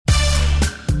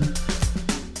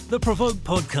The Provoke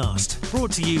Podcast,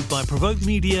 brought to you by Provoke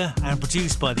Media and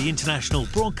produced by the international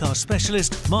broadcast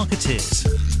specialist Marketeers.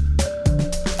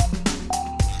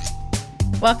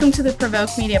 Welcome to the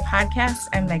Provoke Media Podcast.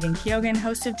 I'm Megan Keoghan,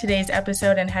 host of today's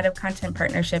episode and head of content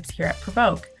partnerships here at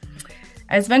Provoke.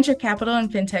 As venture capital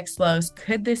and Fintech slows,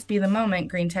 could this be the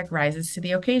moment Greentech rises to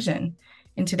the occasion?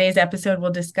 In today's episode,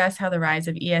 we'll discuss how the rise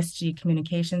of ESG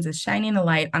communications is shining a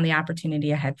light on the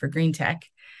opportunity ahead for Greentech.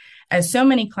 As so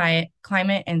many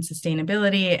climate and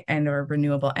sustainability and or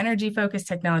renewable energy-focused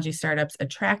technology startups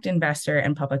attract investor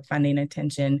and public funding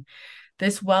attention,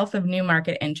 this wealth of new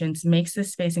market entrants makes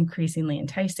this space increasingly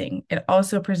enticing. It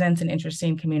also presents an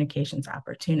interesting communications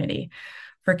opportunity.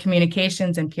 For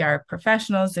communications and PR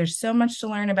professionals, there's so much to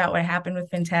learn about what happened with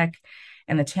Fintech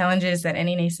and the challenges that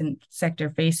any nascent sector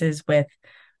faces with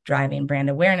driving brand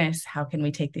awareness. How can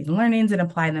we take these learnings and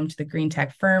apply them to the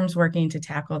Greentech firms working to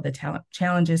tackle the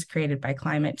challenges created by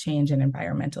climate change and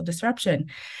environmental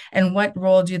disruption? And what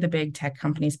role do the big tech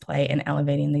companies play in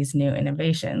elevating these new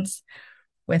innovations?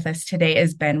 With us today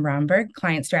is Ben Romberg,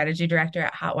 Client Strategy Director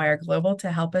at Hotwire Global,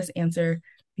 to help us answer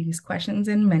these questions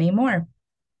and many more.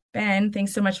 Ben,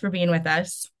 thanks so much for being with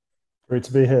us. Great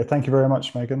to be here. Thank you very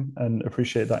much, Megan, and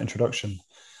appreciate that introduction.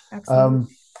 Absolutely.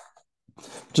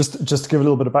 Just to give a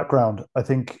little bit of background, I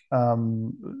think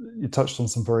you touched on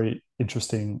some very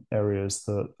interesting areas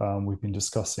that we've been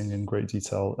discussing in great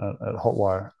detail at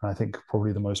Hotwire. And I think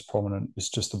probably the most prominent is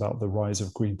just about the rise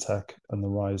of green tech and the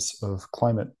rise of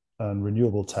climate and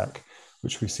renewable tech,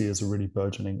 which we see as a really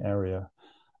burgeoning area.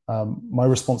 My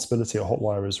responsibility at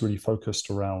Hotwire is really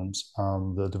focused around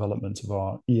the development of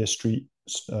our ESG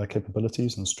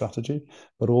capabilities and strategy,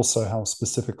 but also how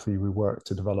specifically we work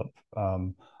to develop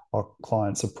our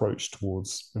clients' approach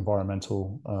towards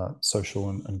environmental, social,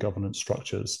 and governance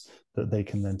structures that they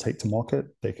can then take to market,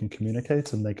 they can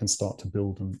communicate, and they can start to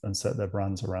build and set their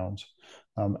brands around.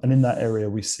 And in that area,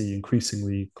 we see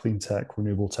increasingly clean tech,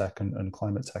 renewable tech, and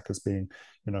climate tech as being,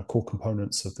 core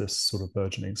components of this sort of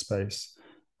burgeoning space,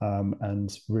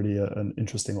 and really an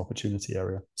interesting opportunity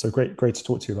area. So great to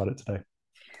talk to you about it today.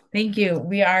 Thank you.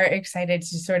 We are excited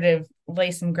to sort of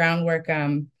lay some groundwork.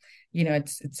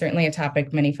 It's certainly a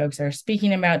topic many folks are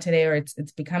speaking about today, or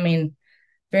it's becoming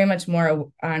very much more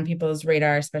on people's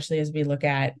radar, especially as we look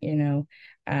at,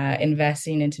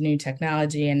 investing into new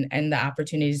technology and the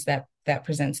opportunities that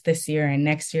presents this year and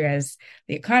next year as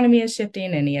the economy is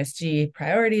shifting and ESG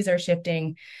priorities are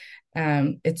shifting.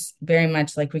 It's very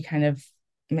much like we kind of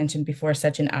mentioned before,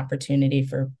 such an opportunity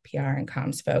for PR and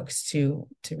comms folks to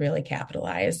really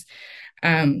capitalize.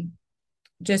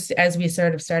 Just as we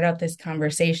sort of start out this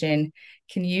conversation,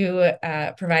 can you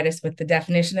provide us with the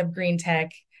definition of green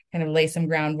tech, kind of lay some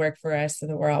groundwork for us so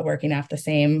that we're all working off the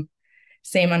same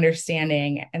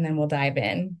understanding, and then we'll dive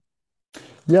in?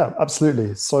 Yeah,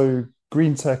 absolutely. So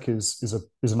green tech is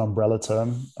an umbrella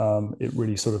term. It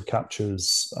really sort of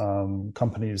captures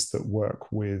companies that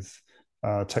work with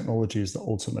technologies that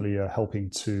ultimately are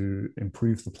helping to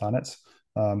improve the planet.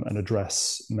 And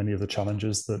address many of the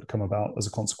challenges that come about as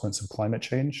a consequence of climate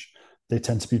change. They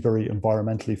tend to be very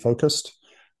environmentally focused.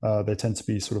 They tend to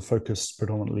be sort of focused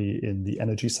predominantly in the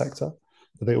energy sector,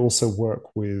 but they also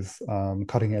work with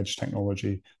cutting edge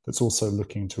technology that's also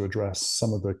looking to address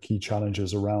some of the key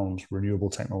challenges around renewable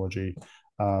technology,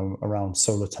 around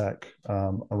solar tech,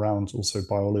 around also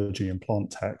biology and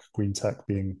plant tech, green tech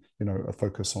being, a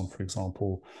focus on, for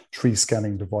example, tree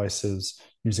scanning devices,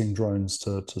 using drones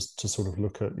to sort of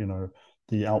look at,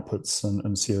 the outputs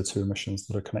and CO2 emissions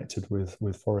that are connected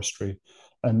with forestry.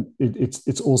 And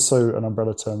it's also an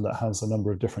umbrella term that has a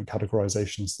number of different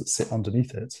categorizations that sit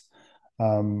underneath it.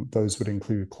 Those would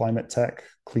include climate tech,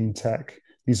 clean tech.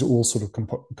 These are all sort of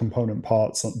component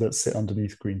parts that sit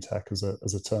underneath green tech as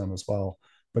a term as well.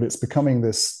 But it's becoming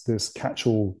this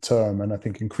catch-all term, and I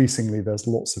think increasingly there's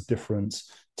lots of different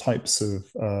types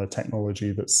of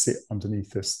technology that sit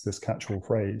underneath this catch-all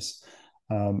phrase.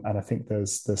 And I think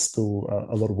there's still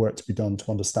a lot of work to be done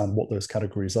to understand what those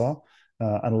categories are,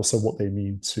 and also what they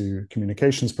mean to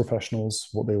communications professionals,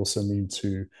 what they also mean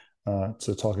to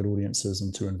target audiences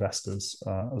and to investors,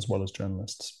 as well as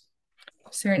journalists.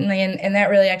 Certainly, and that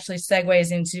really actually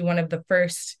segues into one of the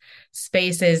first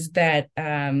spaces that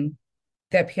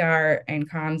PR and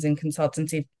comms and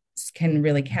consultancy can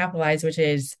really capitalize, which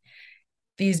is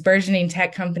these burgeoning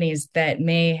tech companies that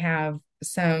may have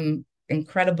some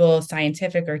incredible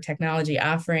scientific or technology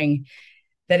offering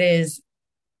that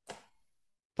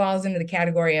falls into the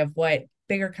category of what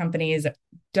bigger companies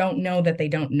don't know that they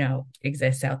don't know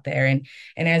exists out there. And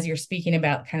as you're speaking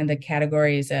about kind of the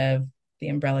categories of the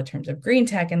umbrella terms of green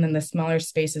tech and then the smaller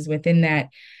spaces within that,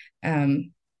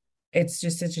 it's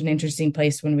just such an interesting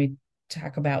place when we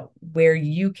talk about where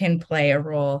you can play a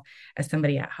role as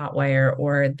somebody at Hotwire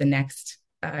or the next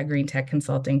Greentech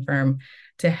consulting firm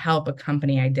to help a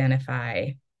company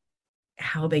identify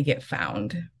how they get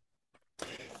found.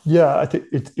 Yeah, I think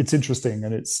it's interesting,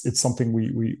 and it's something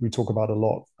we talk about a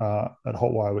lot at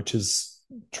Hotwire, which is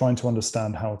trying to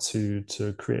understand how to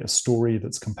create a story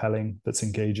that's compelling, that's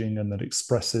engaging, and that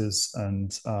expresses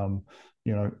and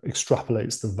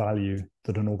extrapolates the value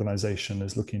that an organization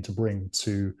is looking to bring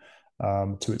to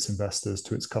its investors,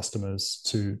 to its customers,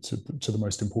 to the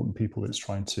most important people it's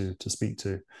trying to speak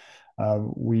to.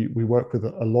 We work with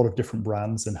a lot of different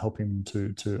brands in helping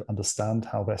them to understand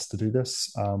how best to do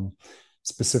this.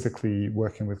 Specifically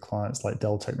working with clients like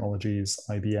Dell Technologies,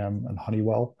 IBM, and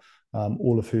Honeywell,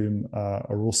 all of whom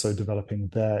are also developing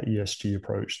their ESG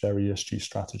approach, their ESG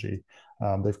strategy.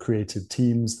 They've created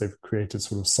teams, they've created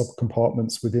sort of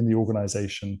subcompartments within the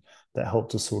organization that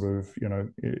help to sort of,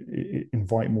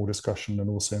 invite more discussion and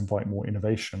also invite more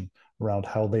innovation around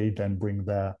how they then bring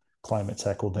their climate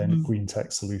tech or then green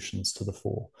tech solutions to the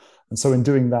fore. And so in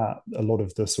doing that, a lot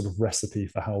of the sort of recipe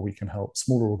for how we can help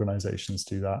smaller organizations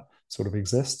do that sort of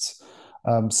exists.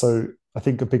 So I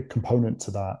think a big component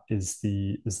to that is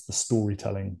the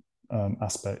storytelling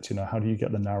aspect. How do you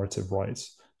get the narrative right?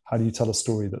 How do you tell a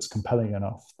story that's compelling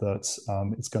enough that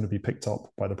it's going to be picked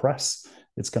up by the press?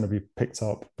 It's going to be picked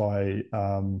up by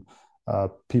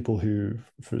people who,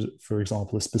 for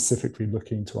example, are specifically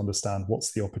looking to understand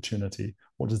what's the opportunity,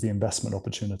 what does the investment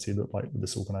opportunity look like with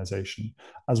this organization,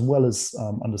 as well as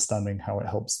understanding how it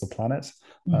helps the planet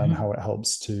and how it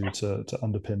helps to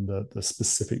underpin the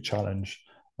specific challenge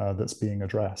that's being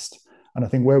addressed. And I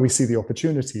think where we see the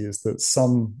opportunity is that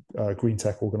some green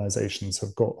tech organizations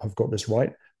have got this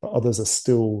right, but others are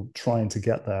still trying to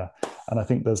get there. And I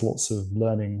think there's lots of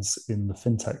learnings in the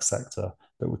fintech sector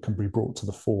that can be brought to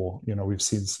the fore. We've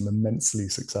seen some immensely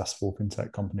successful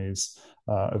fintech companies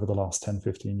over the last 10,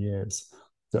 15 years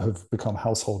that have become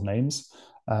household names.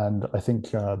 And I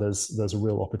think there's a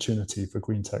real opportunity for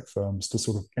green tech firms to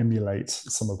sort of emulate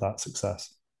some of that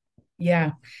success.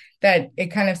 Yeah, that it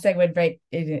kind of segued right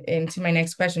into my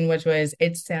next question, which was,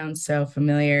 it sounds so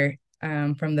familiar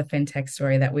from the fintech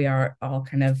story that we are all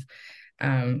kind of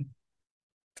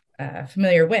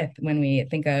familiar with when we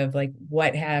think of like,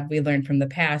 what have we learned from the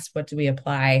past? What do we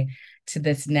apply to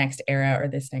this next era or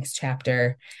this next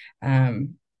chapter?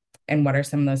 And what are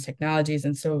some of those technologies?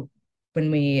 And so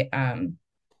when we,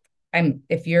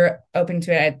 if you're open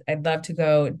to it, I'd love to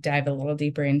go dive a little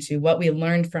deeper into what we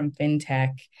learned from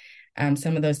fintech.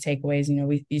 Some of those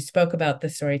takeaways, you spoke about the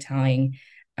storytelling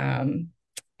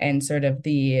and sort of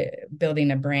the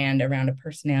building a brand around a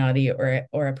personality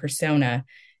or a persona,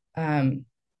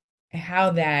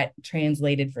 how that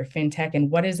translated for fintech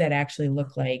and what does that actually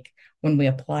look like when we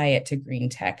apply it to green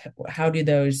tech? How do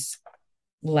those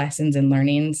lessons and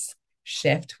learnings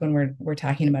shift when we're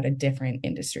talking about a different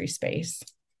industry space?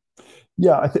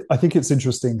 Yeah, I think it's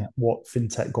interesting what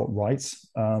fintech got right.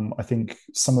 I think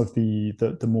some of the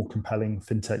more compelling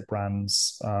fintech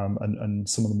brands and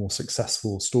some of the more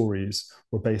successful stories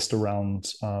were based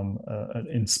around an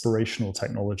inspirational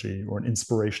technology or an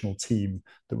inspirational team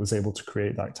that was able to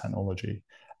create that technology.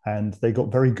 And they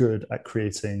got very good at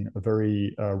creating a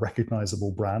very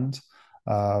recognizable brand.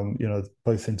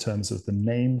 Both in terms of the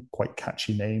name, quite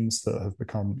catchy names that have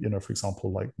become, for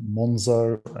example, like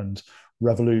Monzo and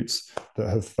Revolut, that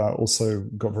have also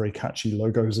got very catchy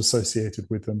logos associated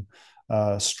with them.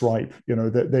 Stripe,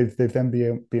 they've then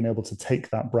been able to take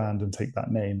that brand and take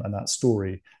that name and that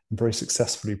story and very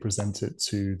successfully present it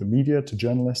to the media, to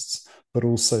journalists, but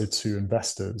also to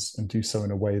investors, and do so in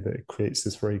a way that it creates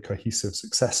this very cohesive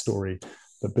success story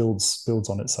that builds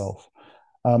on itself.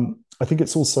 I think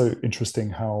it's also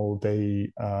interesting how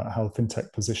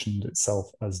fintech positioned itself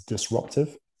as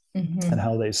disruptive, and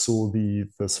how they saw the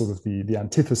sort of the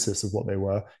antithesis of what they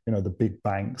were, the big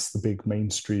banks, the big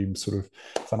mainstream sort of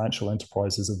financial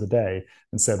enterprises of the day,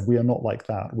 and said, we are not like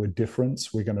that. We're different.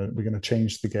 We're gonna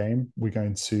change the game. We're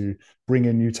going to bring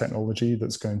in new technology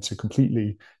that's going to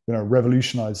completely,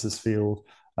 revolutionize this field.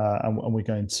 And we're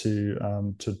going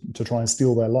to try and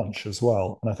steal their lunch as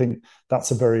well. And I think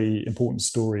that's a very important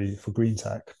story for green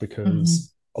tech,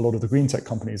 because a lot of the green tech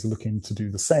companies are looking to do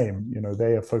the same.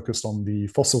 They are focused on the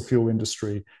fossil fuel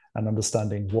industry and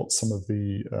understanding what some of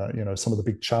the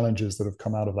big challenges that have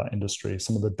come out of that industry,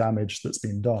 some of the damage that's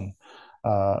been done,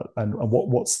 and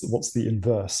what's the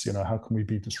inverse. How can we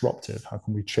be disruptive? How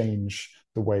can we change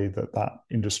the way that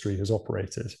industry has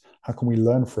operated? How can we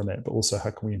learn from it, but also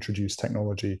how can we introduce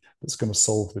technology that's going to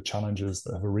solve the challenges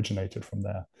that have originated from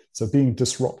there? So being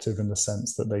disruptive in the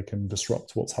sense that they can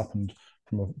disrupt what's happened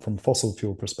from a fossil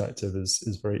fuel perspective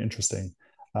is very interesting,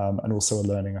 and also a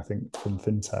learning, I think, from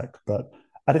fintech. But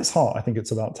at its heart, I think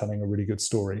it's about telling a really good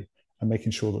story and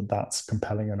making sure that that's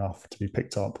compelling enough to be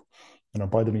picked up,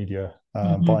 by the media,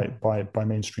 by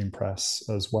mainstream press,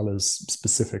 as well as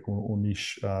specific or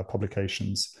niche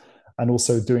publications, and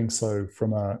also doing so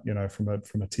from a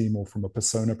team or from a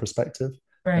persona perspective.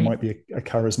 There Right. might be a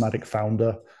charismatic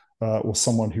founder, or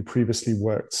someone who previously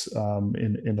worked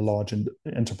in a large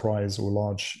enterprise or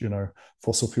large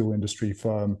fossil fuel industry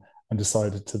firm, and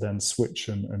decided to then switch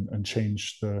and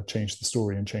change the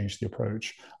story and change the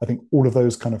approach. I think all of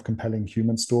those kind of compelling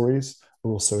human stories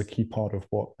are also a key part of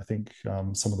what I think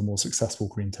some of the more successful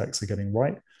green techs are getting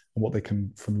right, and what they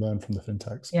can learn from the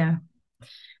fintechs. Yeah.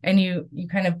 And you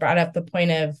kind of brought up the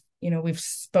point of, we've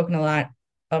spoken a lot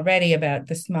already about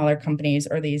the smaller companies,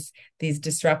 or these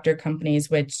disruptor companies,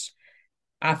 which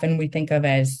often we think of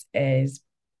as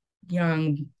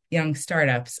young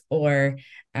startups, or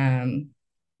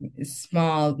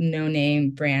small no name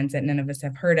brands that none of us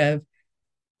have heard of.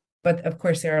 But of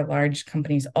course, there are large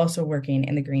companies also working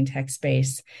in the green tech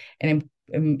space. And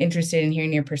I'm interested in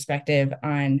hearing your perspective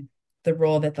on the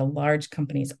role that the large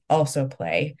companies also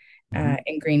play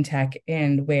in green tech,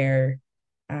 and where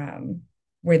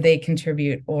they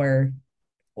contribute or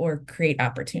create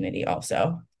opportunity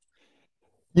also.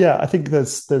 Yeah, I think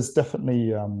there's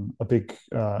definitely a big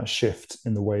shift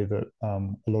in the way that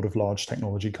a lot of large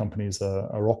technology companies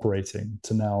are operating,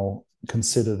 to now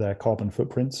consider their carbon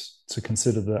footprints, to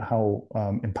consider how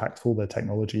impactful their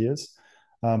technology is,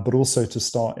 but also to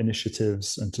start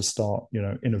initiatives and to start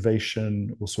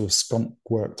innovation or sort of skunk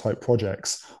work type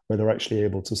projects, where they're actually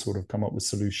able to sort of come up with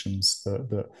solutions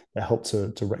that help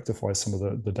to rectify some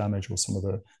of the damage, or some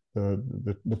of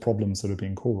the problems that are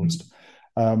being caused.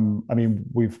 Mm-hmm. I mean,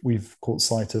 we've caught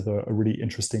sight of a really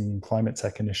interesting climate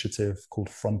tech initiative called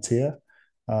Frontier,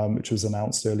 which was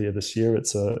announced earlier this year.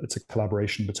 It's a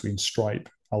collaboration between Stripe,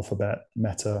 Alphabet,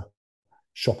 Meta,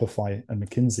 Shopify, and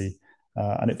McKinsey,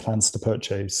 and it plans to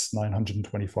purchase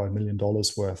 $925 million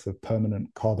worth of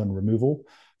permanent carbon removal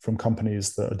from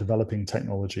companies that are developing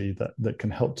technology that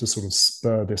can help to sort of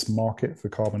spur this market for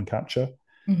carbon capture.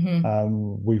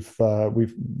 We've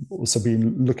also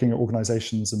been looking at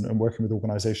organizations and working with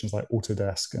organizations like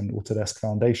Autodesk and Autodesk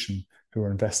Foundation, who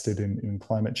are invested in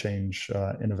climate change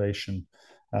innovation,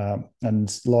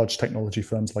 and large technology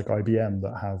firms like IBM,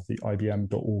 that have the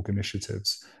IBM.org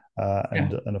initiatives,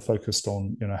 and are focused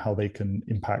on how they can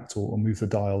impact or move the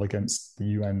dial against the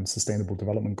UN Sustainable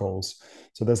Development Goals.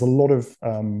 So there's a lot of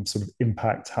sort of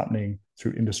impact happening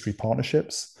through industry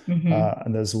partnerships,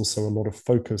 and there's also a lot of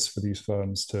focus for these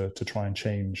firms to try and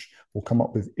change or come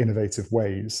up with innovative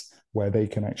ways where they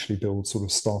can actually build sort of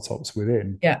startups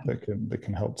within that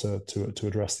can help to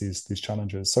address these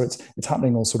challenges. So it's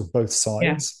happening on sort of both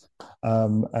sides.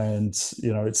 And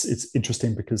it's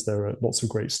interesting because there are lots of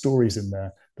great stories in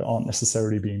there that aren't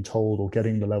necessarily being told or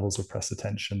getting the levels of press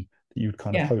attention that you'd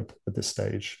kind of hope at this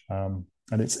stage. And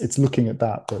it's looking at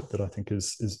that I think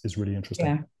is really interesting.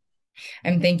 Yeah.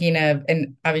 I'm thinking of,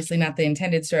 and obviously not the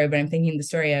intended story, but I'm thinking the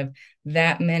story of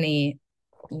that many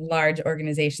large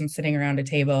organizations sitting around a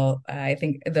table. I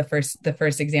think the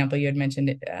first example you had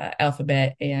mentioned,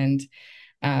 Alphabet, and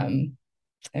I'm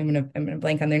gonna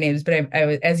blank on their names, but I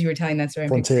was, as you were telling that story,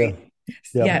 Frontier.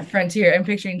 Frontier. I'm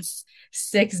picturing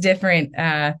 6 different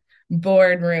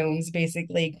boardrooms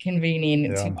basically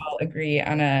convening to all agree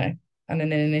on an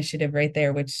initiative right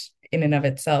there, which in and of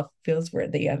itself feels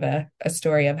worthy of a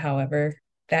story of however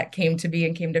that came to be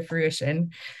and came to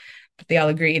fruition. But they all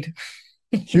agreed.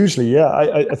 Hugely, yeah.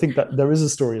 I think that there is a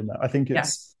story in that. I think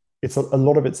it's a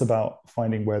lot of it's about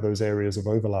finding where those areas of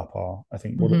overlap are. I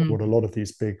think what a lot of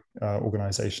these big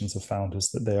organizations have found is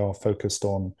that they are focused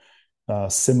on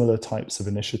similar types of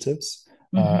initiatives.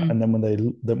 And then when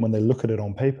they look at it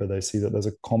on paper, they see that there's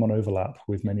a common overlap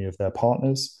with many of their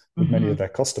partners, with many of their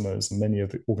customers, and many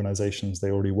of the organizations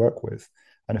they already work with.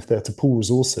 And if they're to pool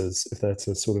resources, if they're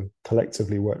to sort of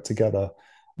collectively work together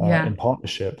in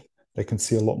partnership, they can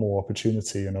see a lot more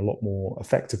opportunity and a lot more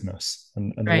effectiveness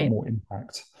and a lot more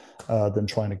impact than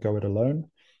trying to go it alone.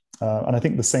 And I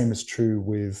think the same is true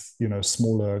with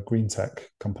smaller green tech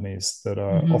companies that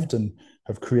are often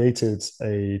have created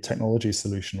a technology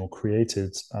solution or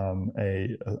created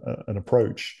an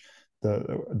approach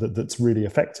that's really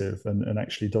effective and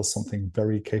actually does something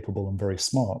very capable and very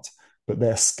smart. But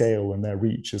their scale and their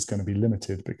reach is going to be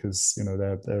limited because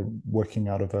they're working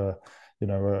out of a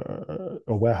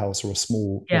warehouse or a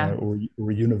small or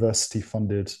a university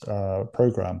funded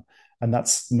program, and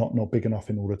that's not big enough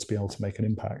in order to be able to make an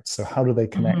impact. So how do they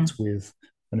connect with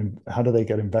and how do they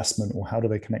get investment, or how do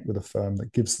they connect with a firm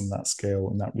that gives them that scale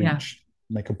and that Yeah. reach,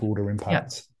 make a broader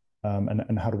impact,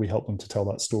 and how do we help them to tell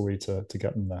that story to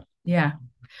get them there? Yeah.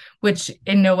 Which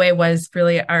in no way was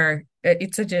really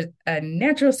it's such a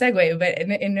natural segue,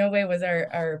 but in no way was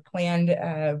our planned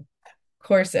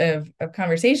course of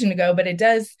conversation to go, but it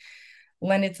does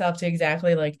lend itself to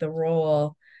exactly like the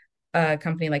role a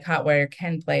company like Hotwire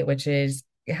can play, which is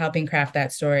helping craft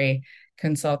that story,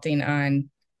 consulting on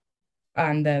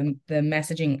the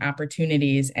messaging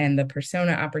opportunities and the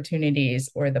persona opportunities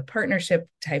or the partnership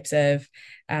types of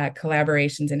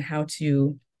collaborations, and how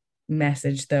to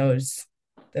message those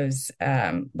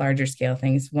larger scale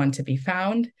things. One, to be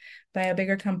found by a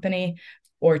bigger company,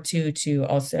 or two, to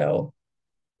also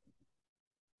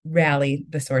rally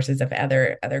the sources of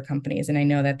other companies. And I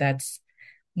know that that's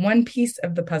one piece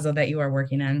of the puzzle that you are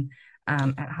working on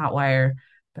at Hotwire,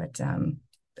 but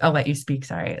I'll let you speak.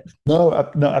 Sorry. No,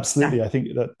 absolutely. Yeah. I think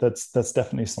that's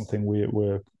definitely something we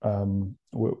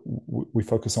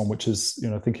focus on, which is,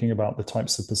 thinking about the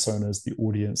types of personas, the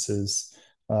audiences,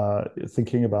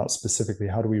 thinking about specifically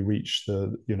how do we reach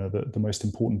the most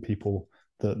important people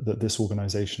that this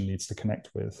organization needs to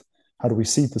connect with. How do we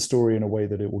seed the story in a way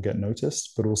that it will get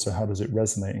noticed, but also how does it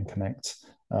resonate and connect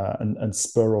and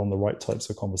spur on the right types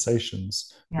of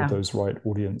conversations with those right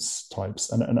audience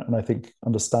types? And I think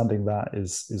understanding that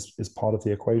is part of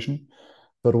the equation.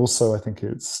 But also, I think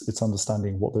it's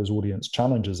understanding what those audience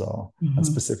challenges are, and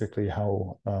specifically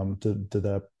how do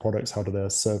their products, how do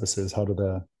their services, how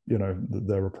do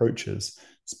their approaches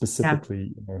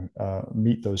specifically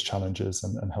meet those challenges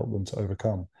and help them to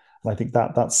overcome. And I think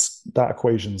that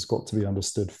equation's got to be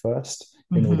understood first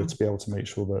in order to be able to make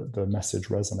sure that the message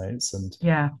resonates. And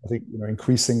I think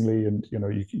increasingly, and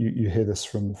you hear this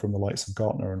from the likes of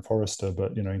Gartner and Forrester,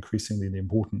 but increasingly the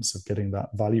importance of getting that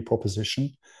value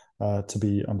proposition to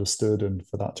be understood and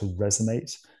for that to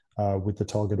resonate with the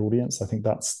target audience. I think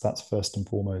that's first and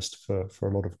foremost for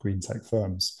a lot of green tech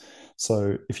firms.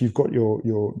 So if you've got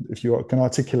if you can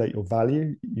articulate your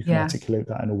value, you can articulate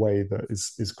that in a way that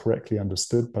is correctly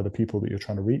understood by the people that you're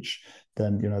trying to reach,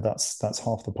 then that's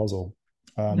half the puzzle.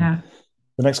 The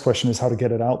next question is how to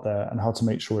get it out there and how to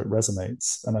make sure it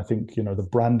resonates. And I think the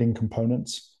branding component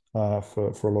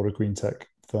for a lot of green tech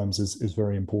firms is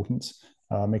very important.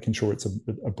 Making sure it's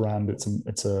a brand,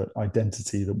 it's a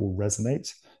identity that will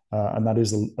resonate, and that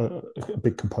is a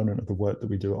big component of the work that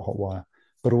we do at Hotwire.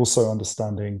 But also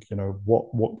understanding,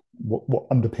 what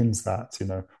underpins that,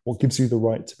 what gives you the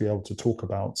right to be able to talk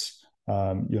about,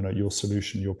 your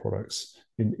solution, your products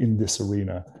in this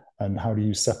arena, and how do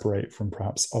you separate from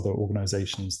perhaps other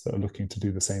organizations that are looking to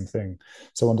do the same thing.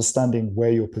 So understanding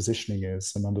where your positioning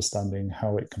is and understanding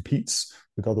how it competes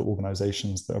with other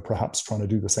organizations that are perhaps trying to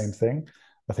do the same thing,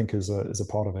 I think is a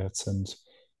part of it. And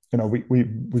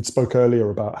we spoke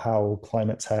earlier about how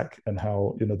climate tech and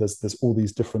how there's all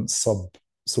these different sort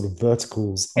of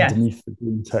verticals underneath the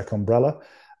green tech umbrella.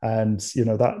 And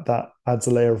that adds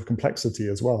a layer of complexity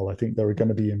as well. I think there are going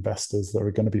to be investors, there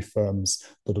are going to be firms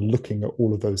that are looking at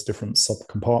all of those different sub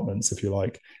compartments, if you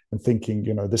like, and thinking,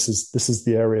 this is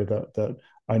the area that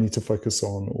I need to focus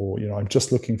on, or I'm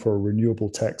just looking for a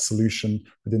renewable tech solution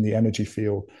within the energy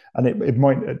field. And it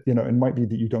might be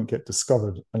that you don't get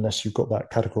discovered unless you've got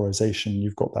that categorization,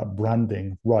 you've got that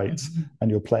branding right, and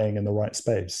you're playing in the right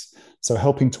space. So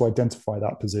helping to identify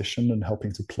that position and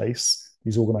helping to place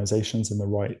these organizations in the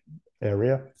right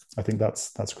area, I think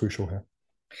that's crucial here.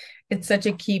 It's such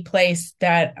a key place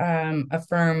that a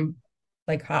firm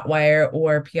like Hotwire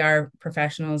or PR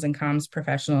professionals and comms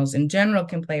professionals in general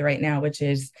can play right now, which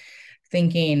is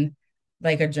thinking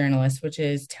like a journalist, which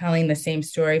is telling the same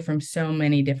story from so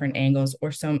many different angles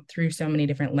or through so many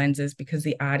different lenses, because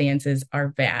the audiences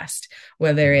are vast,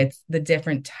 whether it's the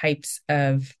different types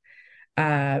of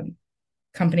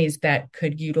companies that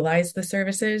could utilize the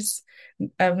services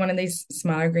of one of these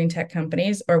smaller green tech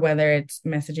companies, or whether it's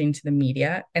messaging to the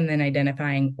media and then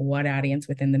identifying what audience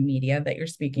within the media that you're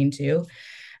speaking to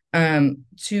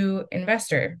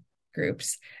investor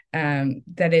groups,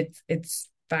 that it's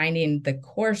finding the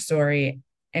core story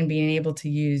and being able to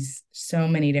use so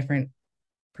many different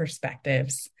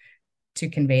perspectives to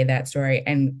convey that story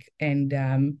and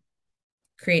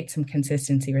create some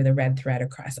consistency or the red thread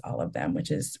across all of them, which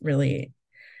is really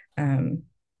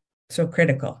so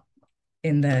critical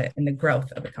in the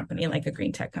growth of a company like a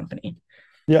green tech company.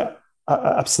 Yeah,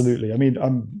 absolutely. I mean,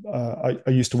 I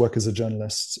used to work as a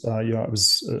journalist. I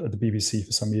was at the BBC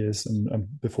for some years, and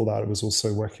before that, I was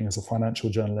also working as a financial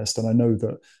journalist. And I know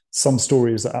that some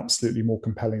stories are absolutely more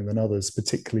compelling than others,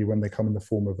 particularly when they come in the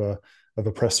form of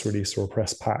a press release or a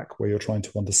press pack, where you're trying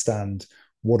to understand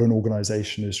what an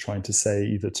organization is trying to say,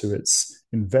 either to its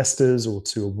investors or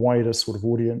to a wider sort of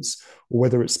audience, or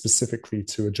whether it's specifically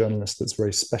to a journalist that's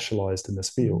very specialized in this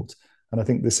field. And I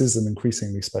think this is an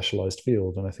increasingly specialized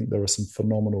field. And I think there are some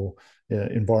phenomenal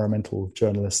environmental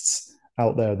journalists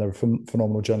out there. There are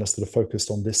phenomenal journalists that are focused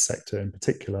on this sector in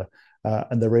particular.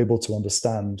 And they're able to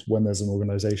understand when there's an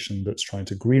organization that's trying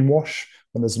to greenwash,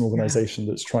 when there's an organization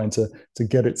that's trying to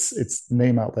get its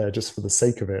name out there just for the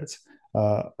sake of it,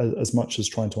 as much as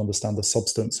trying to understand the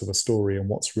substance of a story and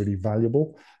what's really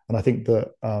valuable. And I think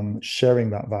that sharing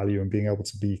that value and being able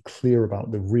to be clear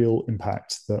about the real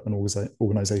impact that an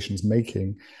organization is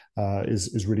making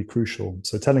is really crucial.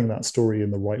 So telling that story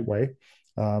in the right way,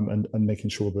 and making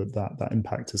sure that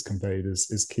impact is conveyed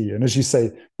is key. And as you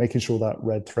say, making sure that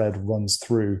red thread runs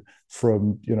through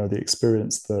from the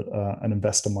experience that an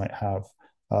investor might have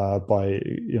by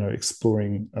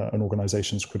exploring an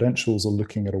organization's credentials or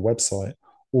looking at a website,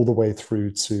 all the way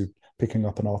through to picking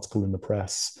up an article in the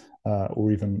press,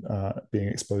 or even being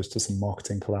exposed to some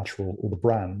marketing collateral or the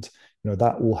brand.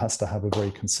 That all has to have a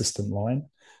very consistent line,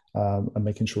 and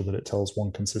making sure that it tells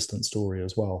one consistent story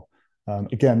as well.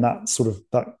 Again,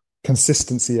 that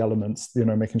consistency element,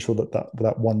 making sure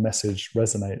that one message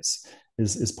resonates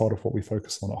is part of what we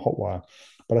focus on at Hotwire.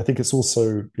 But I think it's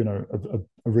also, a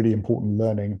really important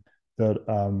learning that,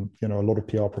 a lot of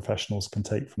PR professionals can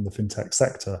take from the fintech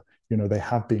sector. They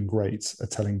have been great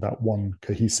at telling that one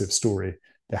cohesive story.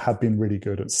 They have been really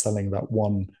good at selling that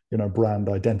one, brand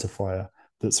identifier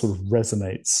that sort of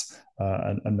resonates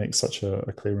and makes such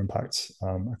a clear impact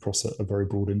across a very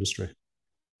broad industry.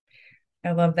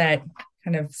 I love that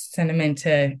kind of sentiment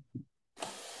to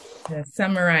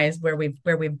summarize where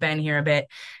we've been here a bit,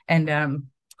 and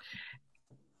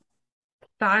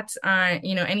thoughts on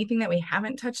anything that we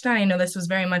haven't touched on. I know this was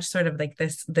very much sort of like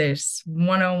this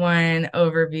 101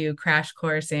 overview crash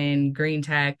course in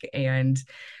Greentech and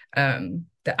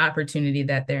the opportunity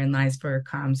that therein lies for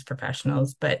comms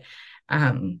professionals, but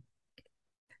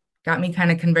got me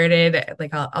kind of converted.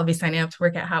 Like I'll be signing up to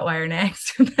work at Hotwire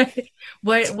next.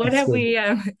 what have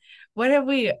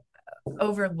we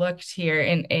overlooked here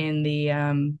in the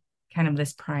kind of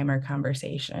this primer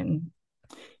conversation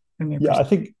from your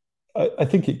perspective? I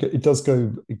think it does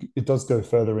go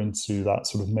further into that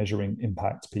sort of measuring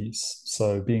impact piece.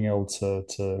 So being able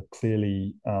to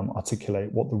clearly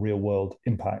articulate what the real world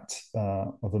impact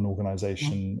of an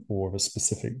organization or of a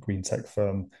specific green tech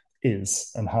firm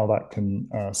is, and how that can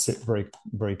sit very,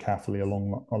 very carefully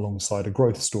alongside a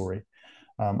growth story.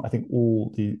 I think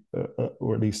all the,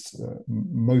 or at least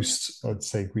most, I'd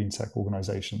say, green tech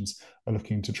organizations are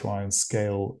looking to try and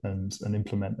scale and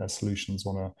implement their solutions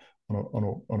on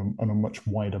a much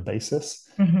wider basis.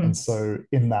 Mm-hmm. And so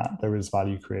in that, there is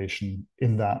value creation,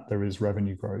 in that there is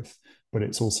revenue growth, but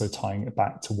it's also tying it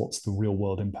back to what's the real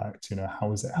world impact.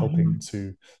 How is it helping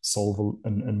to solve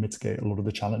and mitigate a lot of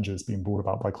the challenges being brought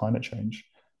about by climate change?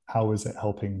 How is it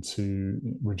helping to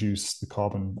reduce the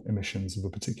carbon emissions of a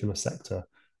particular sector,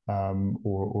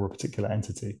 or a particular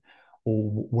entity? Or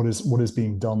what is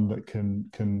being done that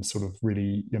can sort of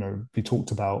really be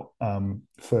talked about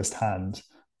firsthand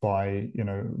by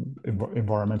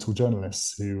environmental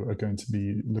journalists who are going to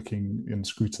be looking and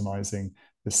scrutinizing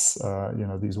this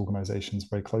these organizations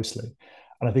very closely.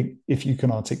 And I think if you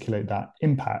can articulate that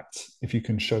impact, if you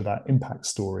can show that impact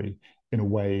story in a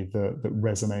way that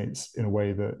resonates, in a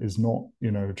way that is not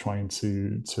trying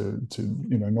to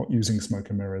not using smoke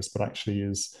and mirrors, but actually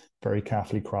is very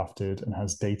carefully crafted and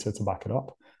has data to back it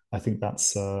up, I think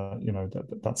that's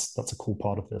that's a cool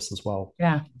part of this as well.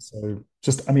 Yeah. So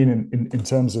just, I mean, in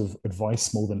terms of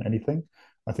advice more than anything,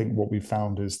 I think what we've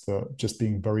found is that just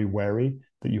being very wary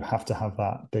that you have to have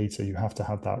that data, you have to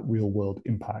have that real world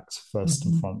impact first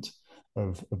in front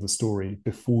of the story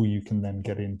before you can then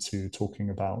get into talking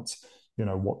about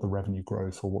what the revenue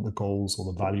growth or what the goals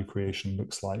or the value creation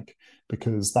looks like,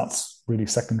 because that's really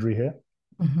secondary here.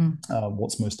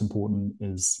 What's most important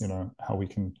is how we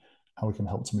can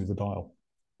help to move the dial.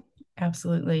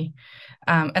 Absolutely.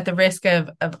 At the risk of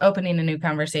opening a new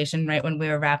conversation right when we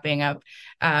were wrapping up,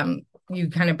 you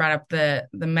kind of brought up the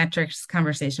metrics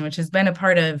conversation, which has been a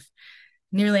part of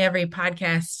nearly every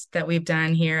podcast that we've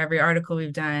done here, every article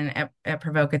we've done at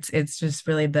Provoke. It's just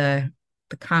really the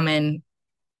common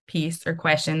piece or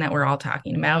question that we're all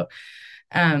talking about.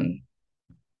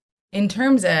 In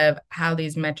terms of how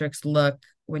these metrics look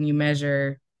when you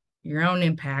measure your own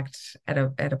impact at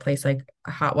a place like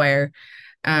Hotwire,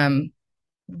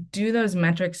 do those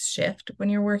metrics shift when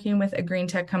you're working with a green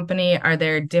tech company? Are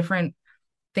there different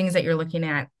things that you're looking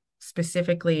at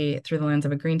specifically through the lens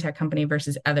of a green tech company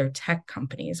versus other tech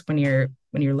companies when you're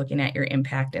looking at your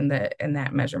impact in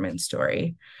that measurement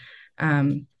story,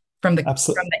 from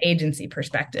the agency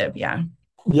perspective? Yeah.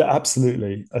 Yeah,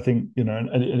 absolutely. I think,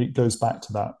 and it goes back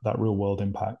to that real world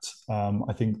impact.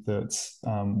 I think that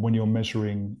when you're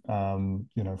measuring,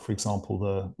 for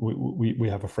example, we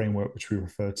have a framework which we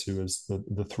refer to as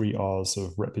the 3 R's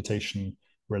of reputation,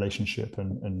 relationship,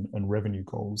 and revenue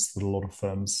goals that a lot of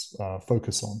firms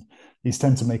focus on. These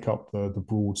tend to make up the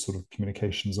broad sort of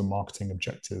communications and marketing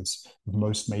objectives of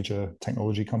most major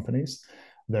technology companies.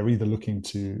 They're either looking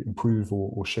to improve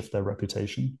or shift their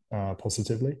reputation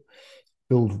positively,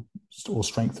 build or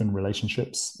strengthen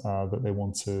relationships that they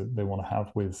want to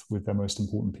have with their most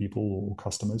important people or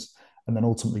customers, and then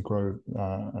ultimately grow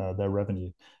their revenue.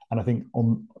 And I think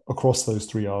across those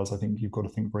 3 R's, I think you've got to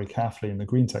think very carefully in the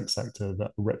green tech sector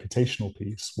that the reputational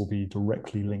piece will be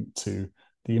directly linked to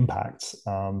the impact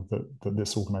that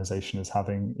this organization is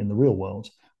having in the real world,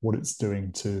 what it's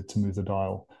doing to move the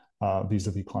dial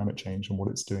vis-a-vis climate change, and what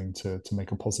it's doing to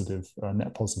make a positive,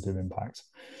 net positive impact.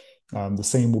 The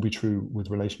same will be true with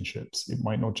relationships. It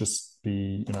might not just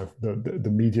be,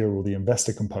 the media or the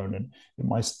investor component. It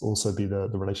might also be the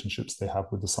relationships they have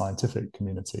with the scientific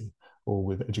community, or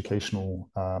with educational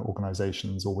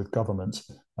organizations, or with government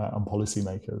and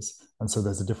policymakers. And so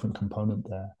there's a different component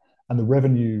there. And the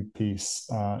revenue piece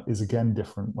is again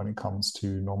different when it comes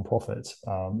to nonprofit.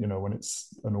 When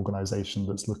it's an organization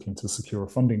that's looking to secure a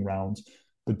funding round,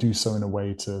 but do so in a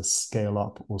way to scale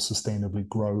up or sustainably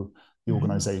grow the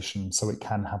organization so it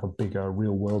can have a bigger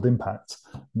real world impact,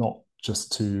 not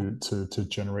just to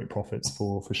generate profits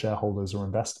for shareholders or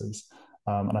investors.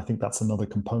 And I think that's another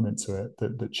component to it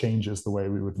that changes the way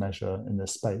we would measure in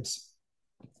this space.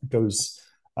 It goes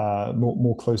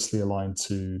more closely aligned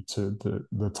to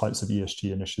the types of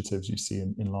ESG initiatives you see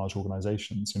in large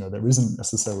organizations. There isn't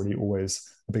necessarily always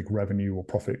a big revenue or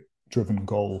profit driven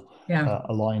goal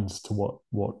aligned to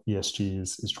what ESG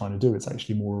is trying to do. It's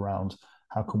actually more around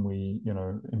how can we,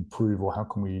 improve, or how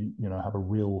can we, have a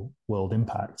real world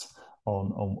impact on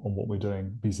what we're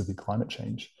doing vis-a-vis climate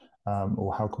change,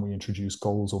 or how can we introduce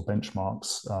goals or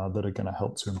benchmarks that are going to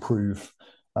help to improve,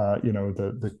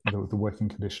 the working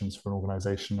conditions for an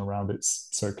organization around its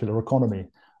circular economy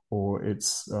or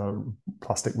its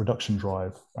plastic reduction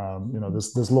drive.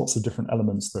 There's lots of different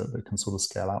elements that can sort of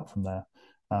scale out from there.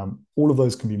 All of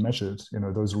those can be measured.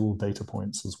 Those are all data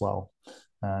points as well.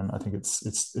 And I think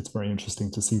it's very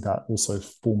interesting to see that also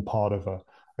form part of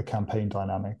a campaign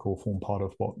dynamic, or form part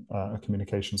of what a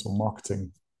communications or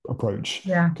marketing approach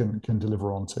can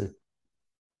deliver on to.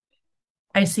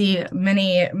 I see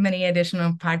many, many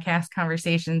additional podcast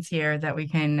conversations here that we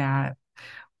can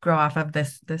grow off of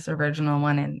this original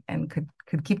one, and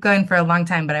could keep going for a long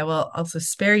time, but I will also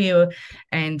spare you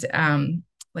and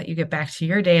let you get back to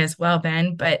your day as well,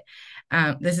 Ben. But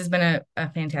this has been a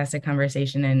fantastic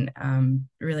conversation, and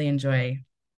really enjoy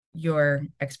your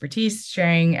expertise,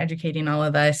 sharing, educating all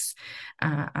of us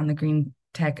on the green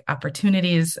tech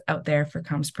opportunities out there for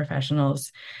comms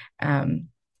professionals.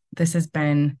 This has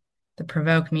been the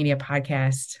Provoke Media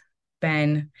Podcast.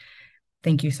 Ben,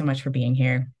 thank you so much for being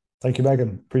here. Thank you,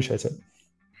 Megan. Appreciate it.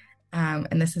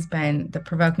 And this has been the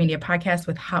Provoke Media Podcast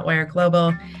with Hotwire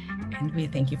Global, and we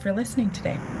thank you for listening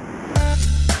today.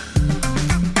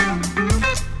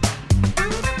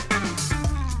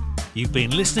 You've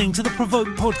been listening to the Provoke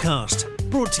Podcast,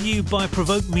 brought to you by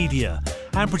Provoke Media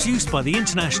and produced by the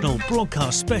international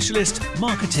broadcast specialist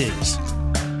Marketeers.